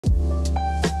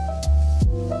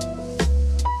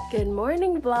Good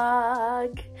morning,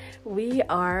 vlog. We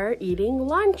are eating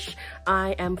lunch.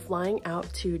 I am flying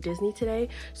out to Disney today,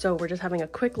 so we're just having a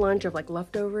quick lunch of like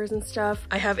leftovers and stuff.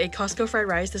 I have a Costco fried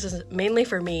rice. This is mainly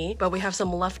for me, but we have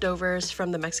some leftovers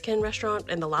from the Mexican restaurant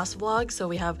in the last vlog. So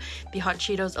we have the hot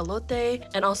Cheetos elote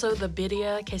and also the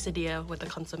birria quesadilla with the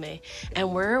consomme.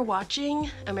 And we're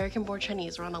watching American Born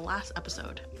Chinese. We're on the last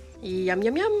episode. Yum,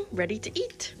 yum, yum. Ready to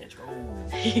eat. Let's go.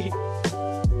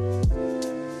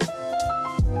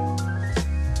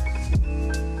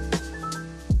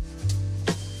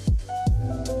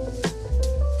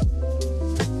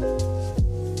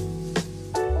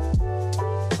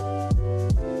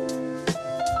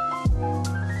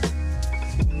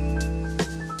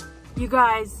 You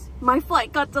guys, my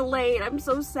flight got delayed. I'm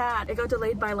so sad. It got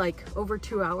delayed by like over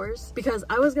 2 hours because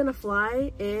I was gonna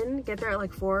fly in, get there at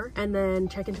like 4, and then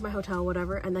check into my hotel,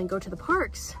 whatever, and then go to the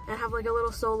parks and have like a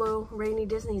little solo rainy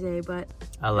Disney day, but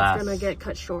alas, it's gonna get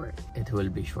cut short. It will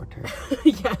be shorter.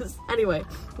 Yes. Anyway,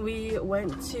 we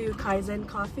went to Kaizen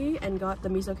Coffee and got the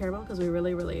miso caramel because we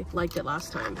really liked it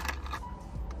last time.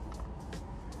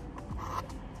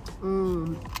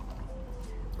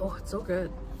 Oh, it's so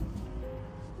good.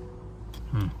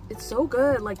 It's so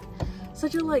good, like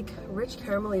such a like rich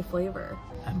caramelly flavor,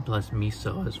 and plus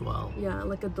miso as well. Yeah,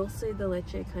 like a dulce de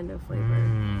leche kind of flavor.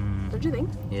 Don't you think?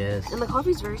 Yes. And the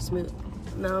coffee's very smooth.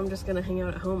 Now I'm just gonna hang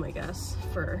out at home, I guess,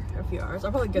 for a few hours.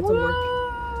 I'll probably get some work.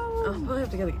 I'll probably have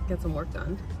to get some work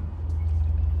done.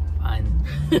 Fine.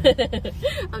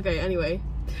 Okay, anyway,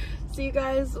 see you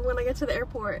guys when I get to the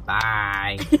airport.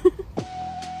 Bye.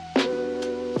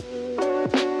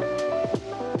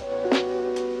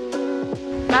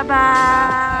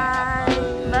 Bye-bye.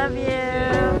 Love you.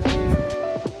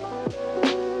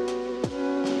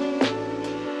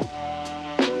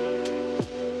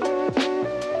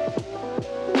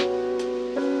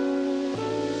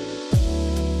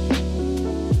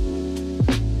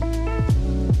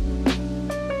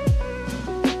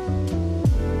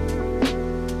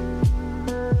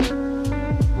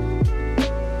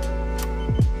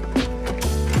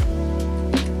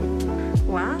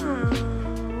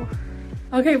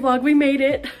 Okay, vlog, we made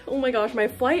it. Oh my gosh, my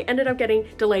flight ended up getting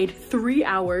delayed 3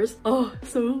 hours. Oh,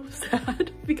 so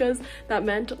sad because that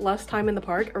meant less time in the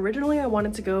park. Originally, I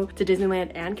wanted to go to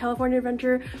Disneyland and California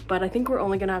Adventure, but I think we're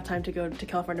only gonna have time to go to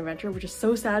California Adventure, which is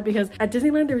so sad because at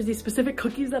Disneyland, there was these specific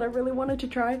cookies that I really wanted to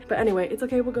try. But anyway, it's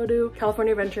okay, we'll go to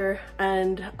California Adventure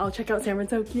and I'll check out San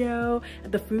Fransokyo,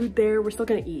 the food there, we're still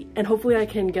gonna eat. And hopefully I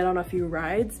can get on a few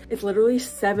rides. It's literally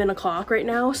 7 o'clock right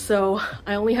now, so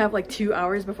I only have like 2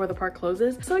 hours before the park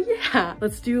closes. So yeah,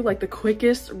 let's do like the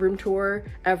quickest room tour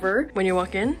ever. When you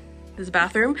walk in, this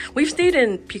bathroom. We've stayed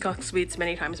in Peacock Suites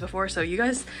many times before, so you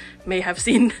guys may have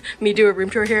seen me do a room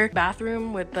tour here.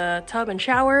 Bathroom with the tub and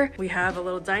shower. We have a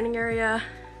little dining area,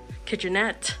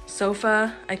 kitchenette,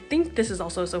 sofa. I think this is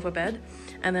also a sofa bed.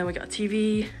 And then we got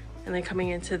TV. And then coming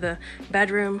into the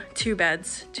bedroom, 2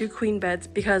 beds, 2 queen beds,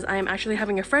 because I am actually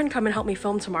having a friend come and help me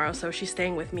film tomorrow, so she's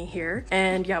staying with me here.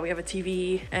 And yeah, we have a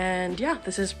TV, and yeah,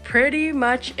 this is pretty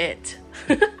much it.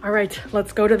 All right,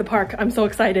 let's go to the park. I'm so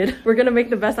excited. We're gonna make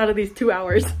the best out of these 2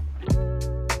 hours.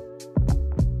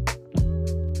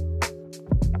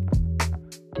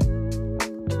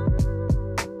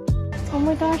 Oh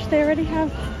my gosh, they already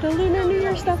have the Lunar New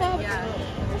Year stuff up. Yeah.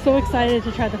 So excited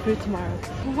to try the food tomorrow.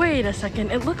 Wait a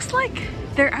second, it looks like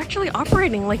they're actually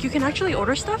operating, like you can actually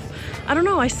order stuff. I don't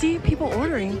know, I see people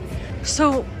ordering.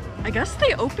 So I guess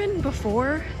they open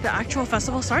before the actual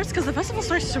festival starts because the festival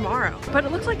starts tomorrow. But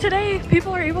it looks like today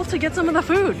people are able to get some of the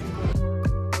food.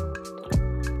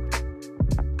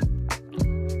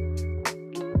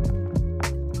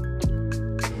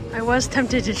 I was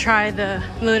tempted to try the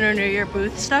Lunar New Year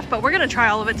booth stuff, but we're gonna try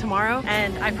all of it tomorrow.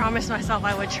 And I promised myself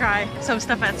I would try some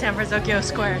stuff at San Fransokyo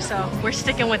Square, so we're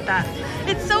sticking with that.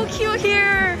 It's so cute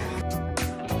here.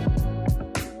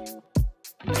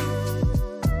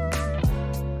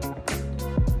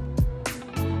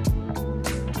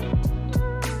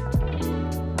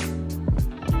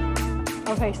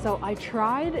 Okay, so I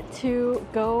tried to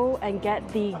go and get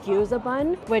the gyoza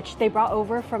bun, which they brought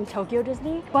over from Tokyo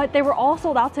Disney, but they were all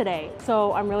sold out today.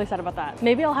 So I'm really sad about that.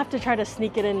 Maybe I'll have to try to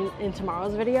sneak it in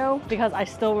tomorrow's video because I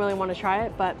still really want to try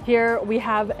it. But here we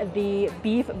have the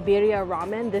beef birria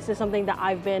ramen. This is something that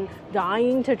I've been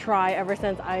dying to try ever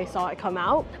since I saw it come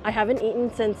out. I haven't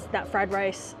eaten since that fried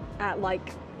rice at like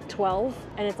 12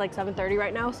 and it's like 7:30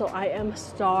 right now, so I am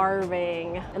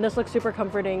starving. And this looks super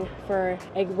comforting for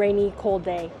a rainy, cold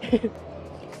day.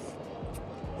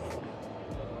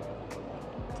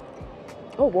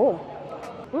 Oh, whoa.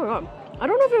 Oh my god. I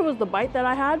don't know if it was the bite that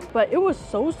I had, but it was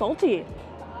so salty.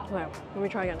 Okay, let me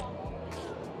try again.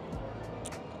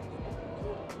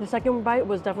 The second bite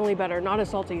was definitely better, not as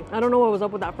salty. I don't know what was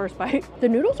up with that first bite. The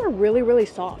noodles are really, really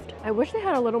soft. I wish they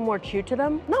had a little more chew to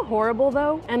them. Not horrible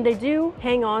though, and they do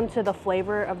hang on to the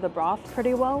flavor of the broth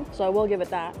pretty well, so I will give it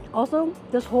that. Also,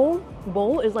 this whole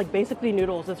bowl is like basically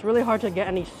noodles. It's really hard to get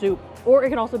any soup. Or it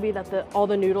could also be that all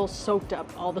the noodles soaked up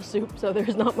all the soup, so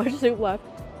there's not much soup left.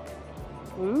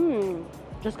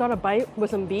 Just got a bite with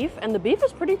some beef, and the beef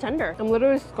is pretty tender. I'm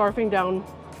literally scarfing down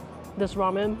this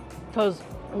ramen because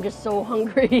I'm just so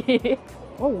hungry.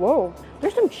 Oh, whoa.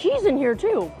 There's some cheese in here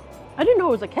too. I didn't know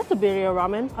it was a ketchup birria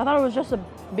ramen. I thought it was just a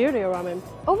birria ramen.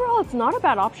 Overall, it's not a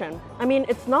bad option. I mean,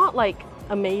 it's not like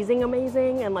amazing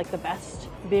and like the best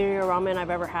birria ramen I've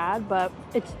ever had, but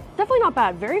it's definitely not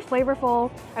bad. Very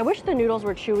flavorful. I wish the noodles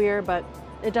were chewier, but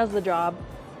it does the job.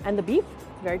 And the beef,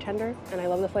 very tender, and I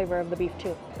love the flavor of the beef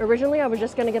too. Originally, I was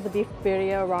just gonna get the beef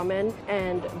birria ramen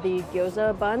and the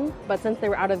gyoza bun, but since they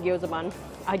were out of gyoza bun,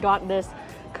 I got this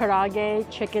karaage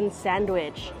chicken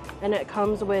sandwich, and it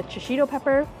comes with shishito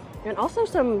pepper and also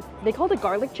some, they called it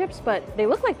garlic chips, but they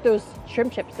look like those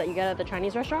shrimp chips that you get at the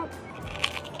Chinese restaurant.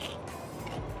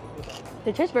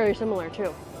 They taste very similar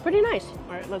too. Pretty nice.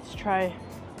 All right, let's try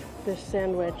this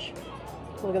sandwich.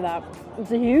 Look at that.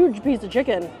 It's a huge piece of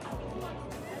chicken.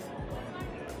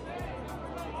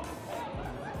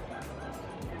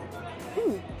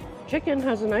 Chicken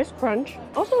has a nice crunch.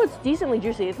 Also, it's decently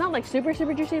juicy. It's not like super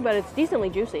juicy, but it's decently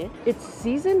juicy. It's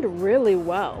seasoned really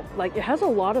well. Like, it has a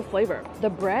lot of flavor. The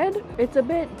bread, it's a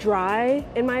bit dry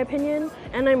in my opinion,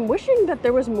 and I'm wishing that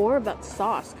there was more of that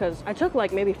sauce because I took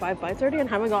like maybe 5 bites already and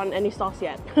haven't gotten any sauce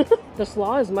yet. The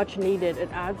slaw is much needed. It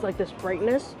adds like this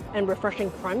brightness and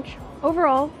refreshing crunch.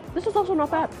 Overall, this is also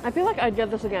not bad. I feel like I'd get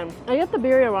this again. I get the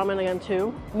birria ramen again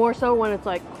too, more so when it's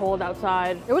like cold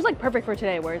outside. It was like perfect for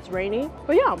today where it's rainy,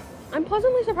 but yeah. I'm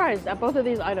pleasantly surprised at both of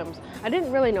these items. I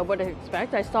didn't really know what to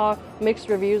expect. I saw mixed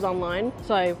reviews online,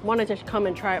 so I wanted to come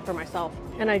and try it for myself.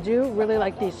 And I do really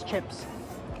like these chips.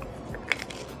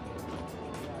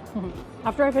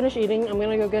 After I finish eating, I'm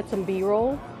gonna go get some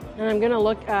B-roll, and I'm gonna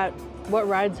look at what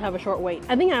rides have a short wait.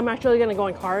 I think I'm actually gonna go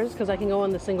in cars because I can go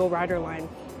on the single rider line,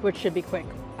 which should be quick.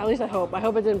 At least I hope. I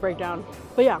hope it didn't break down.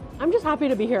 But yeah, I'm just happy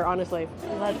to be here, honestly.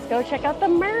 Let's go check out the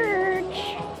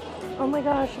merch. Oh my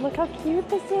gosh, look how cute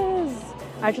this is.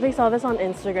 I actually saw this on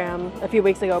Instagram a few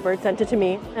weeks ago. Bird sent it to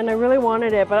me and I really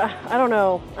wanted it, but I don't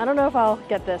know. I don't know if I'll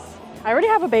get this. I already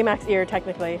have a Baymax ear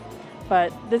technically,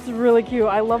 but this is really cute.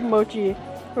 I love mochi.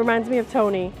 Reminds me of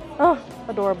Tony. Oh,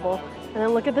 adorable. And then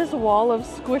look at this wall of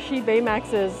squishy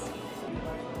Baymaxes.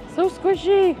 So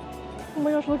squishy. Oh my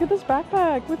gosh, look at this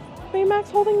backpack with Baymax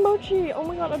holding Mochi. Oh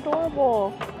my god,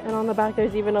 adorable. And on the back,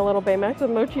 there's even a little Baymax with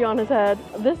Mochi on his head.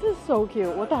 This is so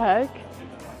cute. What the heck?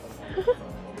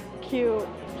 Cute.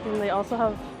 And they also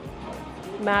have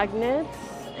magnets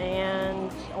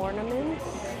and ornaments.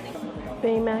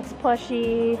 Baymax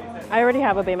plushie. I already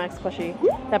have a Baymax plushie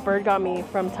that Bird got me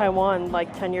from Taiwan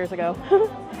like 10 years ago.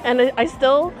 And I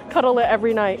still cuddle it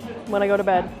every night when I go to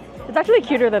bed. It's actually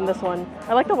cuter than this one.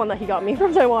 I like the one that he got me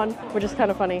from Taiwan, which is kind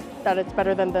of funny that it's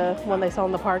better than the one they sell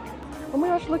in the park. Oh my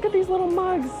gosh, look at these little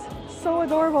mugs. So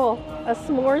adorable. A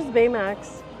s'mores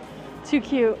Baymax. Too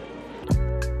cute.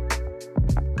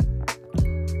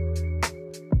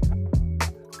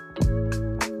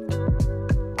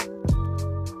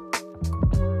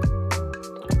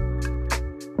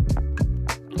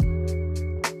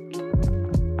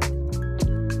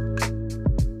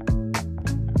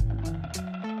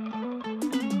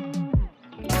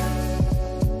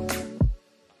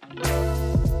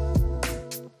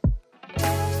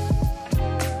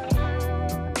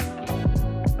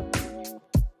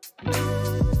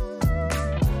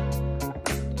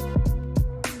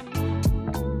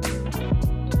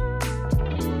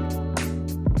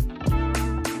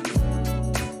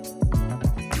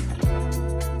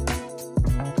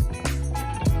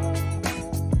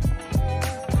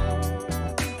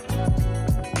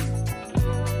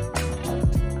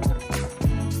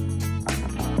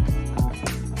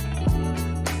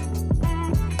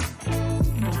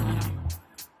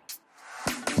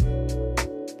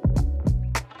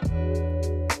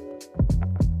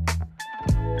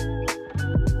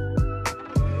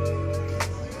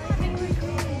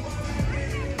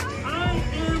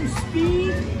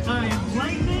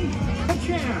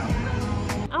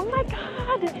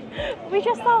 We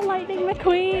just saw Lightning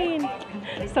McQueen.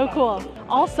 So cool.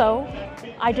 Also,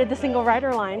 I did the single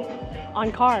rider line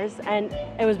on Cars, and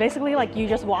it was basically like you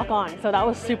just walk on. So that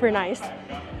was super nice.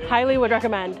 Highly would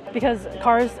recommend, because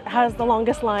Cars has the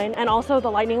longest line, and also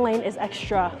the Lightning Lane is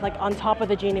extra, like on top of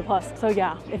the Genie Plus. So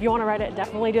yeah, if you want to ride it,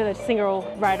 definitely do the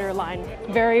single rider line.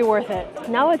 Very worth it.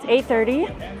 Now it's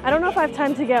 8:30. I don't know if I have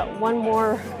time to get one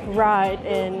more ride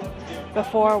in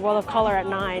before World of Color at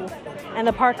 9, and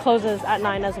the park closes at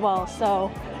 9 as well.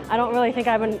 So I don't really think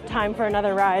I have time for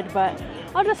another ride, but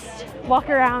I'll just walk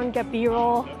around, get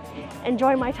B-roll,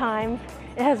 enjoy my time.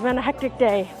 It has been a hectic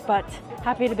day, but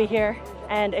happy to be here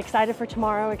and excited for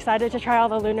tomorrow. Excited to try all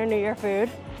the Lunar New Year food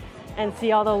and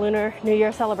see all the Lunar New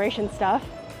Year celebration stuff.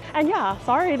 And yeah,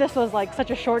 sorry this was like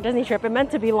such a short Disney trip. It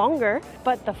meant to be longer,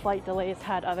 but the flight delays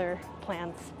had other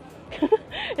plans.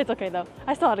 It's okay though.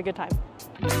 I still had a good time.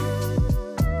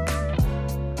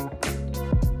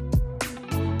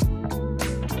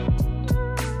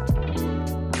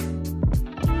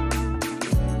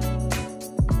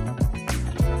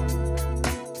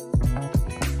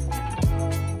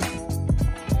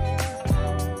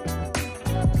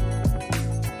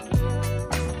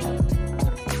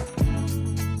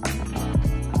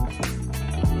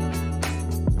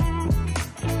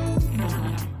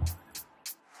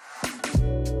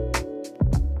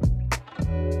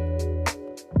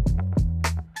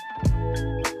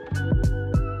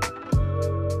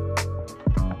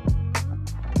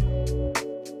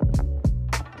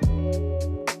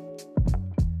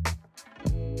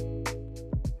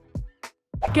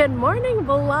 Good morning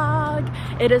vlog.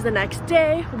 It is the next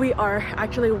day. We are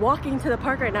actually walking to the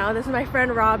park right now. This is my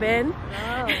friend Robin.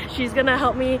 Oh. She's gonna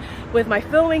help me with my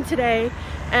filming today.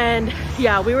 And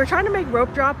yeah, we were trying to make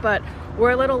rope drop, but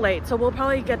we're a little late. So we'll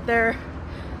probably get there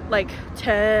like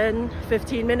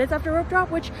 10-15 minutes after rope drop,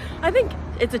 which I think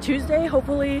it's a Tuesday.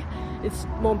 Hopefully it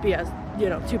won't be as, you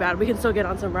know, too bad. We can still get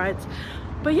on some rides.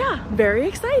 But yeah, very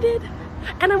excited.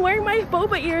 And I'm wearing my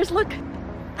boba ears, look.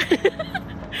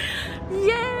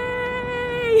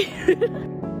 Yay!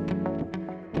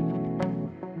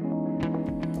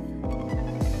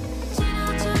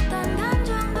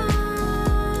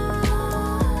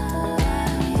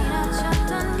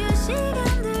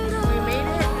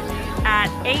 At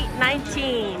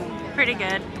 8:19. Pretty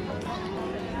good.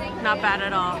 Not bad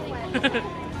at all.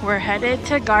 We're headed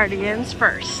to Guardians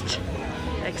first.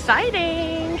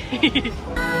 Exciting!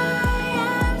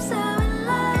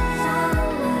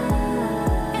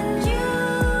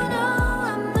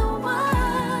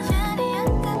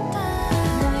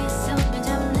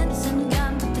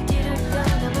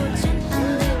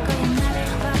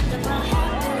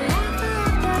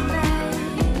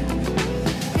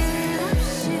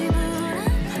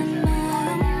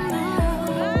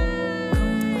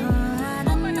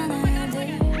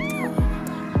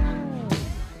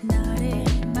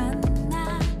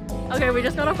 Okay, we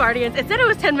just got off Guardians. It said it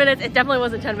was 10 minutes. It definitely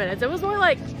wasn't 10 minutes. It was more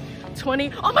like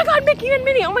 20. Oh my god, Mickey and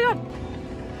Minnie. Oh my god.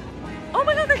 Oh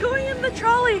my god, they're going in the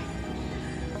trolley.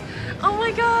 Oh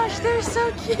my gosh, they're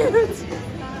so cute.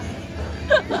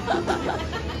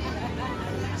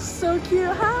 So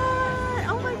cute. Hi.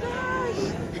 Oh my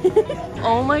gosh.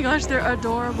 Oh my gosh, they're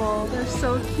adorable. They're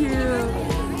so cute.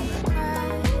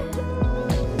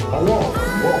 Hello,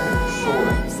 welcome to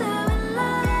Soaring.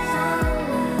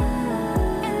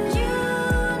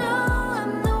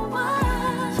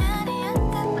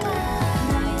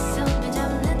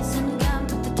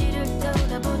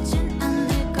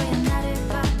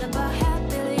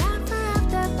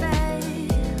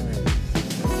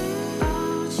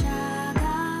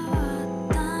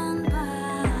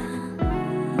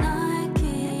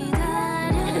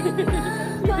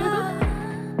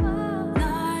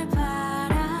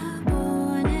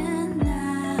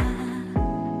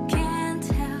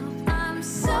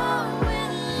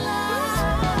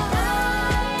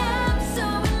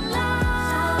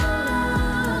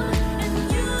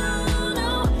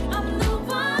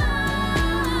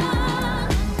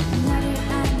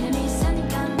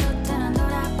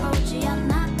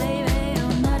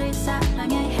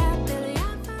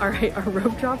 Alright, our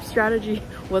rope drop strategy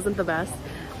wasn't the best.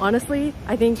 Honestly,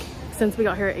 I think since we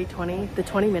got here at 8:20, the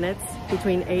 20 minutes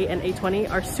between 8 and 8:20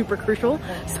 are super crucial.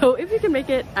 So if you can make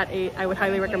it at 8, I would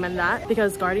highly recommend that,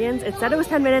 because Guardians, it said it was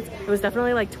 10 minutes. It was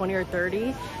definitely like 20 or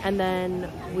 30. And then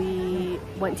we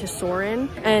went to Soarin'.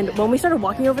 And when we started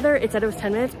walking over there, it said it was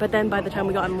 10 minutes. But then by the time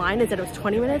we got in line, it said it was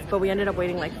 20 minutes. But we ended up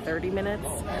waiting like 30 minutes.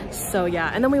 So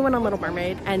yeah, and then we went on Little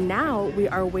Mermaid. And now we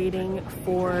are waiting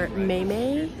for Mei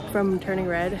Mei from Turning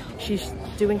Red. She's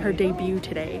doing her debut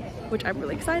today, which I'm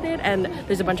really excited. And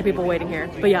there's a bunch of people waiting here.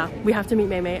 But yeah, we have to meet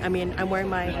Mei Mei. I mean, I'm wearing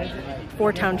my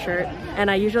 4-town shirt,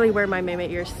 and I usually wear my Mei Mei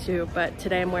ears too, but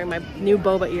today I'm wearing my new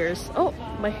boba ears. Oh,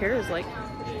 my hair is like...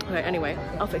 Okay, anyway,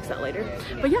 I'll fix that later.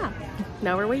 But yeah,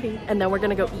 now we're waiting, and then we're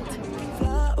gonna go eat.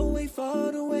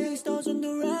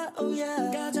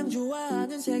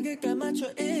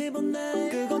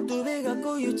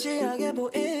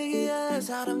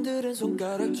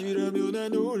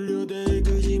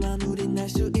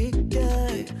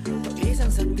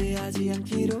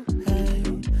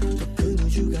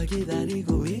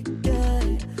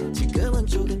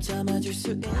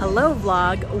 Hello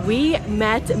vlog, we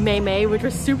met Mei Mei, which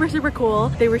was super cool.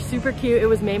 They were super cute. It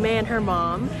was Mei Mei and her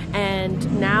mom,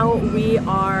 and now we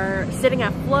are sitting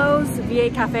at Flo's VA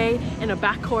Cafe in a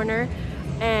back corner,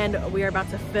 and we are about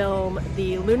to film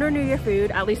the Lunar New Year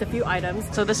food, at least a few items.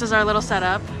 So this is our little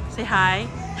setup. Say hi.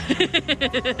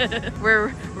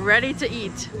 We're ready to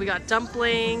eat. We got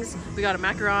dumplings, we got a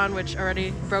macaron, which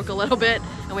already broke a little bit,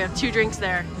 and we have 2 drinks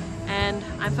there. And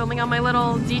I'm filming on my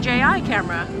little DJI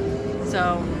camera.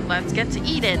 So let's get to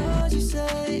eat it.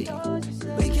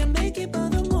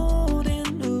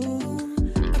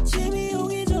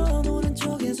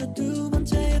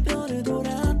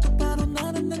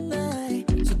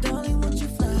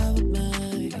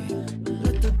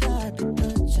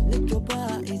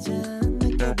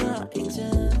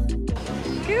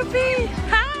 Goofy,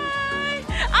 hi!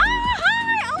 Oh,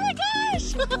 hi! Oh my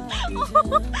gosh!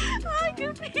 Oh, hi,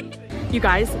 Goofy! You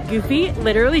guys, Goofy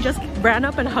literally just ran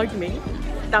up and hugged me.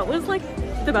 That was like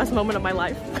the best moment of my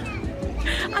life.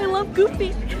 I love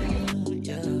Goofy.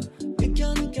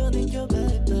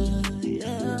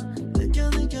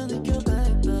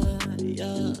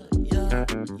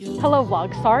 Hello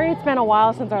vlog, sorry it's been a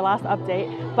while since our last update,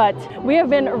 but we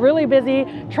have been really busy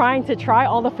trying to try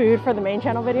all the food for the main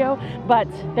channel video, but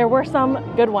there were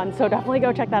some good ones, so definitely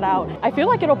go check that out. I feel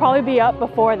like it'll probably be up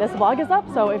before this vlog is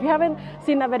up, so if you haven't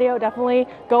seen that video, definitely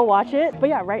go watch it. But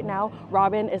yeah, right now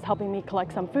Robin is helping me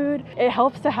collect some food. It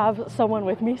helps to have someone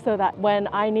with me so that when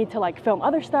I need to like film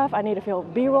other stuff, I need to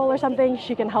film B-roll or something,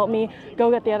 she can help me go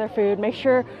get the other food, make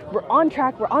sure we're on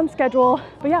track, we're on schedule.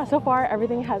 But yeah, so far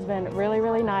everything has been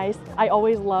really nice. I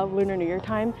always love Lunar New Year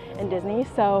time in Disney,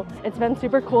 so it's been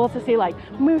super cool to see like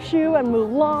Mushu and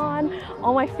Mulan,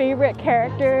 all my favorite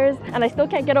characters, and I still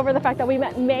can't get over the fact that we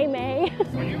met Mei Mei.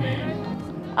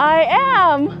 I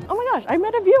am! Oh my gosh, I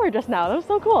met a viewer just now. That was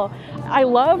so cool. I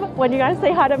love when you guys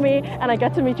say hi to me and I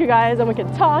get to meet you guys and we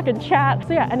can talk and chat.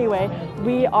 So yeah, anyway,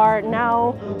 we are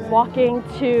now walking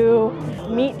to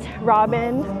meet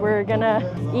Robin. We're gonna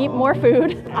eat more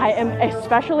food. I am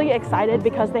especially excited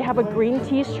because they have a green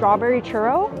tea strawberry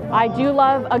churro. I do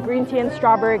love a green tea and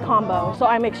strawberry combo, so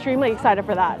I'm extremely excited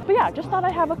for that. But yeah, just thought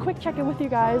I'd have a quick check-in with you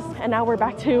guys, and now we're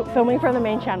back to filming for the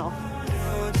main channel.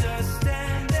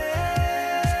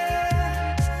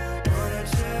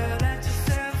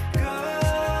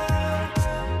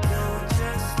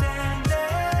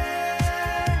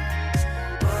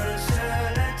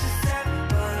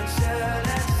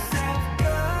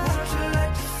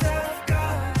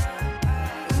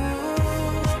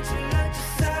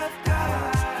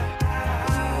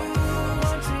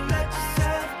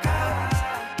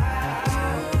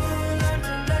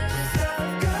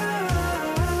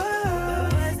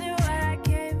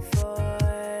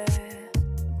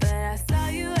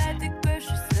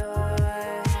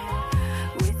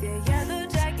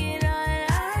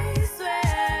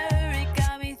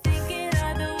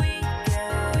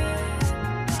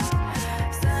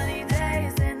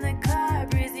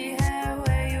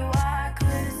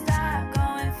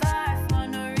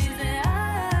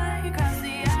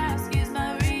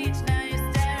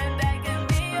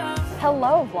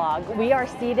 Hello vlog, we are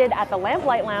seated at the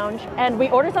Lamplight Lounge and we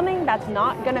ordered something that's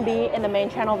not gonna be in the main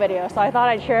channel video, so I thought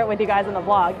I'd share it with you guys in the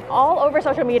vlog. All over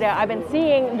social media I've been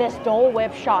seeing this Dole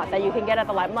Whip shot that you can get at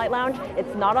the Lamplight Lounge.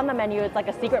 It's not on the menu, it's like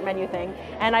a secret menu thing,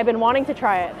 and I've been wanting to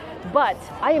try it, but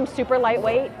I am super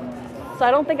lightweight, so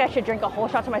I don't think I should drink a whole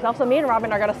shot to myself, so me and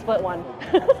Robin are gonna split one.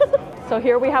 So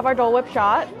here we have our Dole Whip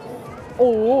shot.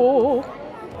 Oh,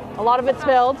 a lot of it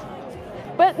spilled,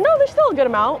 but no, there's still a good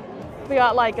amount. We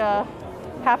got like a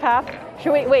half.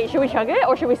 Should we chug it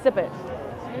or should we sip it?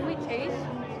 Should we taste?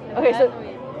 Okay,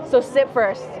 so sip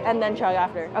first and then chug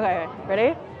after. Okay,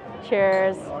 ready?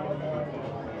 Cheers.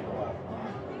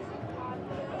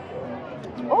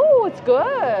 Oh, it's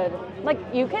good. Like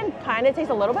you can kind of taste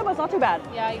a little bit, but it's not too bad.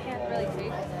 Yeah, you can't really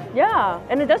taste it. Yeah,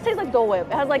 and it does taste like Dole Whip.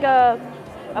 It has like a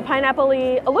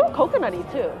pineapple-y, a little coconutty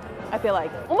too, I feel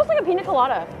like. Almost like a pina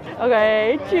colada.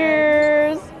 Okay,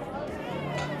 cheers.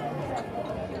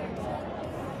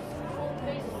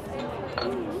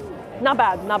 Not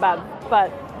bad,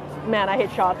 but man, I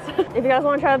hate shots. If you guys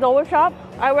want to try the Dole Whip shot,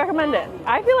 I recommend it.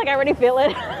 I feel like I already feel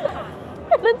it.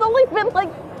 And it's only been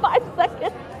like 5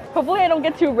 seconds. Hopefully I don't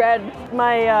get too red.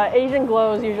 My Asian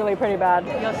glow is usually pretty bad.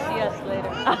 You'll see us later.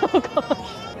 Oh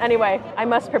gosh. Anyway, I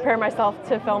must prepare myself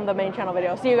to film the main channel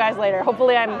video. See you guys later.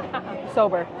 Hopefully I'm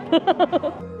sober.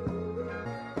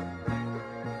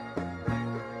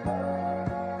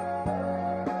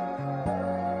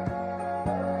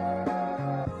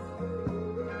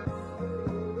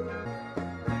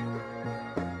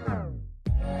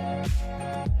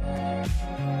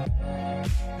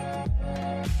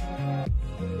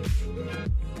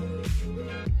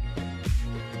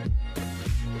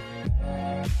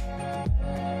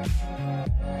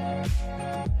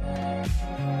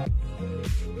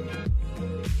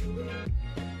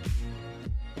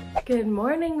 Good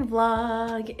morning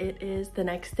vlog. It is the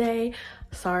next day.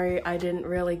 Sorry I didn't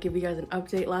really give you guys an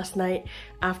update last night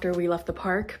after we left the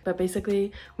park, but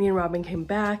basically me and Robin came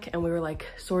back and we were like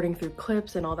sorting through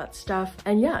clips and all that stuff.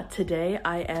 And yeah, today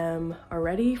I am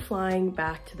already flying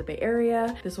back to the Bay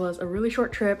Area. This was a really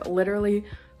short trip, literally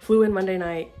flew in Monday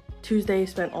night, Tuesday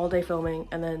spent all day filming,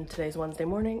 and then today's Wednesday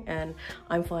morning and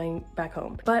I'm flying back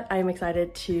home. But I'm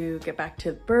excited to get back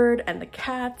to Bird and the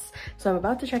cats. So I'm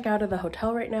about to check out of the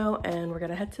hotel right now and we're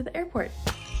gonna head to the airport.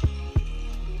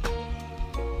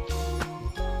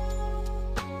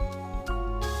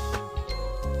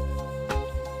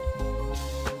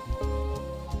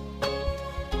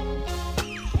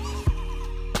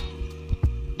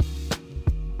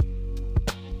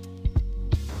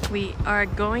 We are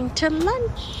going to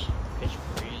lunch. Fish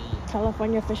grill.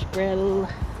 California Fish Grill.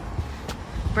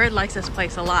 Bird likes this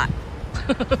place a lot.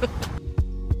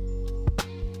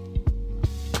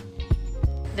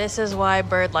 This is why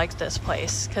Bird likes this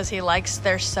place, because he likes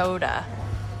their soda.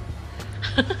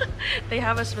 They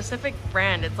have a specific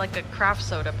brand. It's like a craft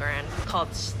soda brand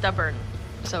called Stubborn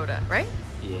Soda, right?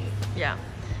 Yeah. Yeah.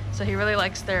 So he really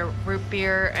likes their root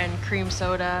beer and cream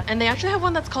soda. And they actually have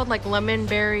one that's called like lemon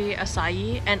berry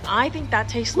acai. And I think that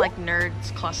tastes like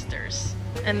Nerds clusters.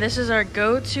 And this is our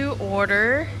go-to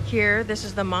order here. This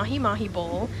is the mahi mahi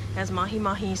bowl. It has mahi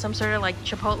mahi, some sort of like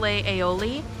chipotle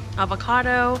aioli,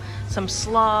 avocado, some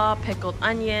slaw, pickled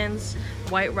onions,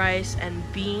 white rice, and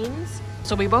beans.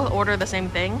 So we both order the same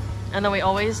thing. And then we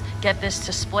always get this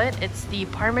to split. It's the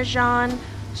Parmesan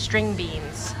string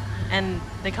beans. And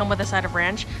they come with a side of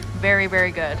ranch. Very,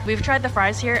 very good. We've tried the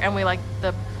fries here and we like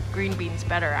the green beans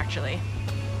better actually.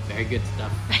 Very good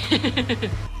stuff.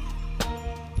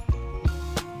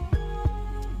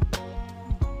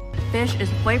 Fish is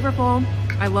flavorful.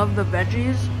 I love the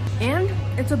veggies and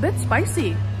it's a bit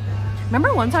spicy.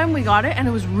 Remember one time we got it and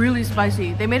it was really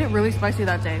spicy. They made it really spicy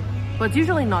that day, but it's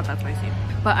usually not that spicy.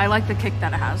 But I like the kick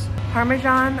that it has.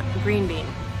 Parmesan green bean.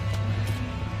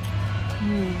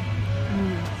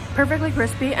 Perfectly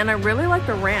crispy, and I really like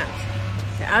the ranch.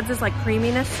 It adds this like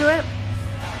creaminess to it.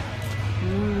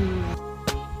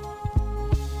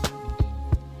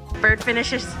 Bird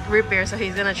finishes root beer, so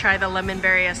he's gonna try the lemon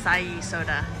berry acai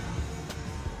soda.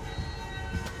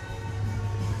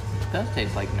 It does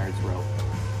taste like Nerds rope.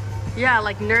 Yeah,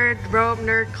 like nerd rope,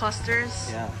 nerd clusters.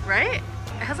 Yeah. Right?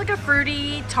 It has like a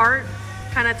fruity, tart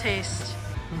kind of taste.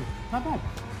 Not bad.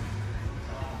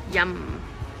 Yum.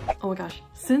 Oh my gosh,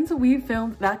 since we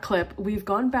filmed that clip, we've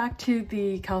gone back to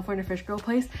the California Fish Grill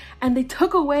place and they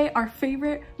took away our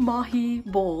favorite mahi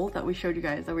bowl that we showed you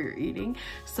guys that we were eating.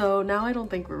 So now I don't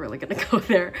think we're really gonna go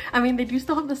there. I mean, they do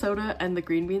still have the soda and the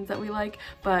green beans that we like,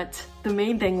 but the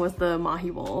main thing was the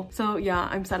mahi bowl. So yeah,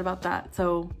 I'm sad about that.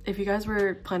 So if you guys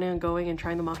were planning on going and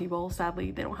trying the mahi bowl,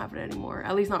 sadly, they don't have it anymore.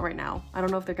 At least not right now. I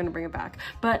don't know if they're gonna bring it back.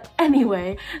 But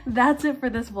anyway, that's it for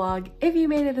this vlog. If you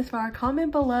made it this far,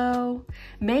 comment below.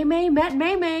 May met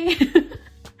May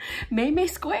May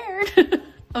squared.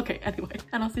 Okay, anyway,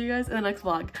 and I'll see you guys in the next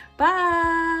vlog.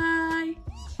 Bye.